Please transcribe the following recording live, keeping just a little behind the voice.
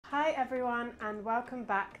Hi everyone and welcome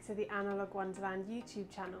back to the Analogue Wonderland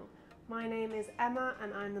YouTube channel. My name is Emma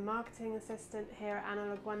and I'm the marketing assistant here at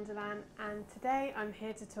Analogue Wonderland, and today I'm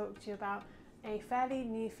here to talk to you about a fairly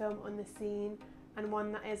new film on the scene and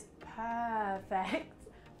one that is perfect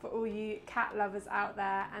for all you cat lovers out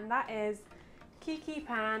there, and that is KIKI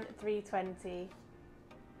Pan 320.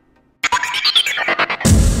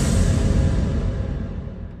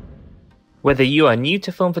 Whether you are new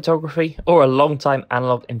to film photography or a long-time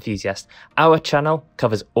analog enthusiast, our channel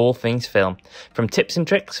covers all things film, from tips and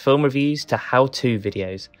tricks, film reviews to how-to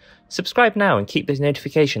videos. Subscribe now and keep those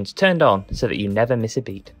notifications turned on so that you never miss a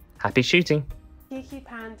beat. Happy shooting! KIKI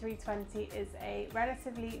Pan 320 is a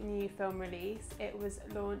relatively new film release. It was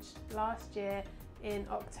launched last year in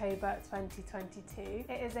October 2022.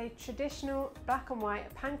 It is a traditional black and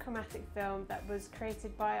white panchromatic film that was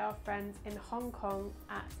created by our friends in Hong Kong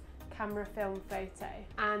at CameraFilmPhoto,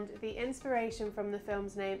 and the inspiration from the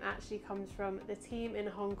film's name actually comes from the team in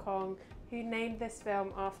Hong Kong who named this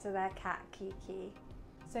film after their cat Kiki.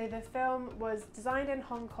 So the film was designed in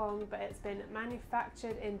Hong Kong, but it's been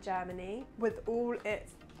manufactured in Germany with all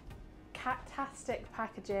its Cattastic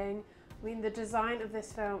packaging. I mean, the design of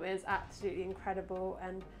this film is absolutely incredible,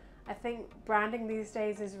 and I think branding these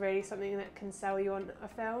days is really something that can sell you on a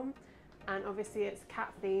film. And obviously it's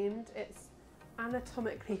cat themed, it's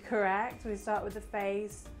anatomically correct. We start with the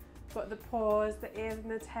face, got the paws, the ears and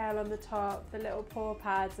the tail on the top, the little paw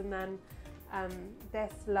pads, and then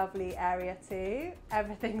this lovely area too.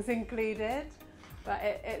 Everything's included, but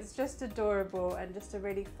it's just adorable and just a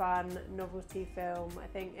really fun novelty film. I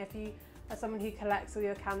think if you are someone who collects all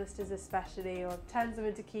your canisters especially, or turns them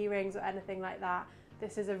into key rings or anything like that,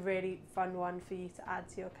 this is a really fun one for you to add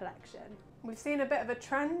to your collection. We've seen a bit of a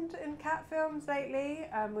trend in cat films lately.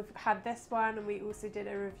 We've had this one, and we also did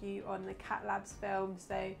a review on the Cat Labs film,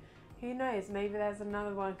 so who knows, maybe there's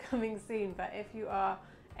another one coming soon. But if you are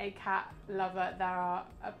a cat lover, there are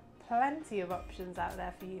plenty of options out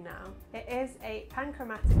there for you now. It is a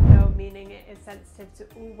panchromatic film, meaning it is sensitive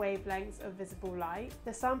to all wavelengths of visible light.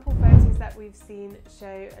 The sample photos that we've seen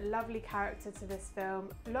show a lovely character to this film,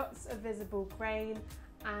 lots of visible grain,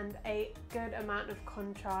 and a good amount of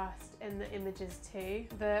contrast in the images too.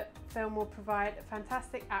 The film will provide a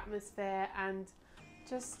fantastic atmosphere and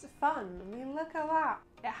just fun. I mean, look at that.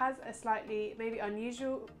 It has a slightly maybe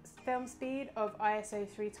unusual film speed of ISO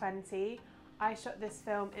 320. I shot this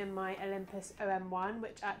film in my Olympus OM1,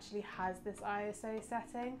 which actually has this ISO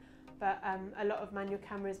setting, but a lot of manual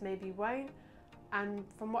cameras maybe won't. And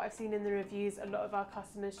from what I've seen in the reviews, a lot of our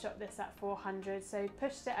customers shot this at 400, so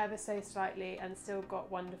pushed it ever so slightly and still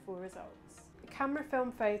got wonderful results.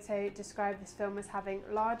 CameraFilmPhoto described this film as having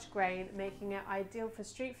large grain, making it ideal for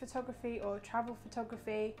street photography or travel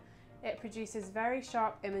photography. It produces very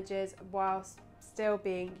sharp images whilst still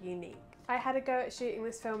being unique. I had a go at shooting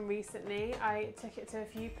this film recently. I took it to a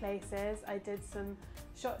few places. I did some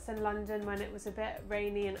shots in London when it was a bit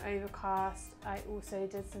rainy and overcast. I also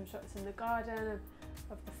did some shots in the garden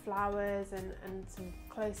of the flowers and some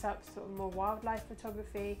close-ups, sort of more wildlife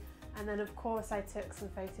photography. And then of course I took some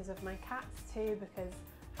photos of my cats too, because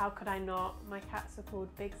how could I not? My cats are called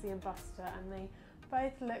Bigsy and Buster, and they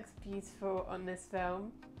both looked beautiful on this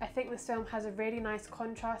film. I think this film has a really nice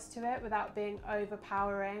contrast to it without being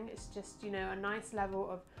overpowering. It's just, you know, a nice level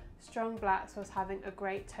of strong blacks whilst having a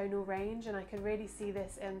great tonal range, and I could really see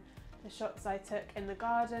this in the shots I took in the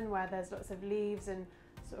garden where there's lots of leaves and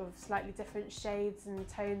sort of slightly different shades and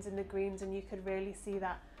tones in the greens, and you could really see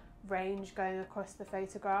that range going across the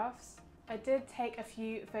photographs. I did take a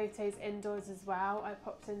few photos indoors as well. I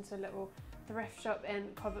popped into a little thrift shop in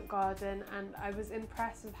Covent Garden, and I was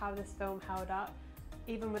impressed with how this film held up.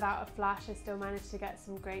 Even without a flash, I still managed to get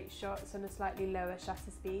some great shots on a slightly lower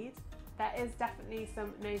shutter speed. There is definitely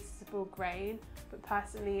some noticeable grain, but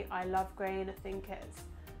personally I love grain. I think it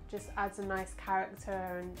just adds a nice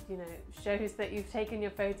character and, you know, shows that you've taken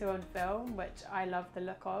your photo on film, which I love the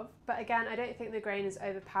look of. But again, I don't think the grain is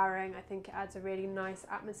overpowering. I think it adds a really nice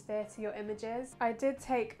atmosphere to your images. I did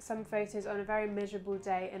take some photos on a very miserable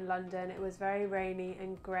day in London. It was very rainy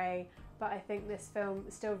and grey, but I think this film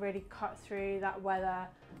still really cut through that weather.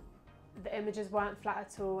 The images weren't flat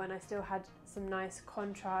at all, and I still had some nice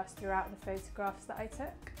contrast throughout the photographs that I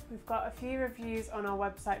took. We've got a few reviews on our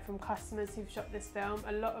website from customers who've shot this film,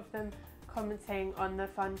 a lot of them commenting on the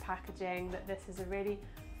fun packaging, that this is a really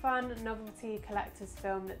fun novelty collector's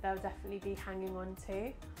film that they'll definitely be hanging on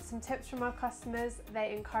to. Some tips from our customers: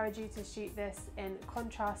 they encourage you to shoot this in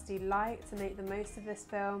contrasty light to make the most of this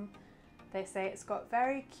film. They say it's got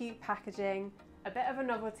very cute packaging, a bit of a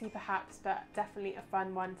novelty perhaps, but definitely a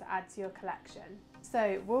fun one to add to your collection.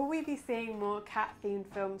 So, will we be seeing more cat-themed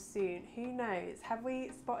films soon? Who knows? Have we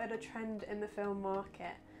spotted a trend in the film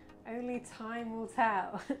market? Only time will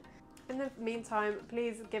tell. In the meantime,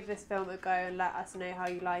 please give this film a go and let us know how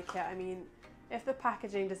you like it. I mean, if the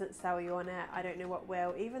packaging doesn't sell you on it, I don't know what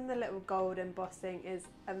will. Even the little gold embossing is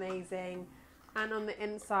amazing. And on the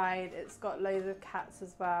inside, it's got loads of cats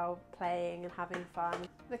as well, playing and having fun.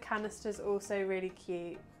 The canister's also really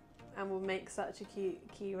cute and will make such a cute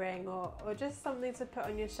key ring or just something to put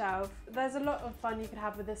on your shelf. There's a lot of fun you can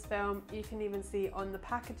have with this film. You can even see on the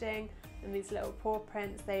packaging and these little paw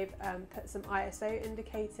prints, they've put some ISO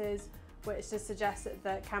indicators, which just suggests that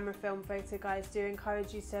the CameraFilmPhoto guys do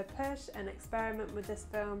encourage you to push and experiment with this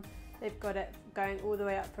film. They've got it going all the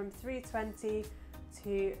way up from 320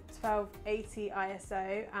 to 1280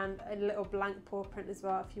 ISO and a little blank paw print as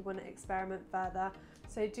well if you want to experiment further.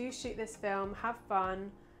 So do shoot this film, have fun,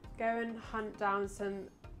 go and hunt down some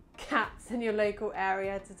cats in your local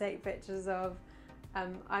area to take pictures of.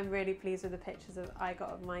 I'm really pleased with the pictures I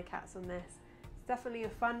got of my cats on this. It's definitely a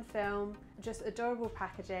fun film, just adorable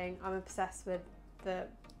packaging. I'm obsessed with the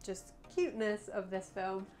just cuteness of this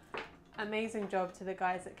film. Amazing job to the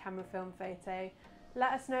guys at CameraFilmPhoto.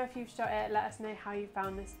 Let us know if you've shot it, let us know how you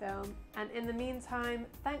found this film. And in the meantime,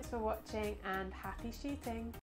 thanks for watching and happy shooting.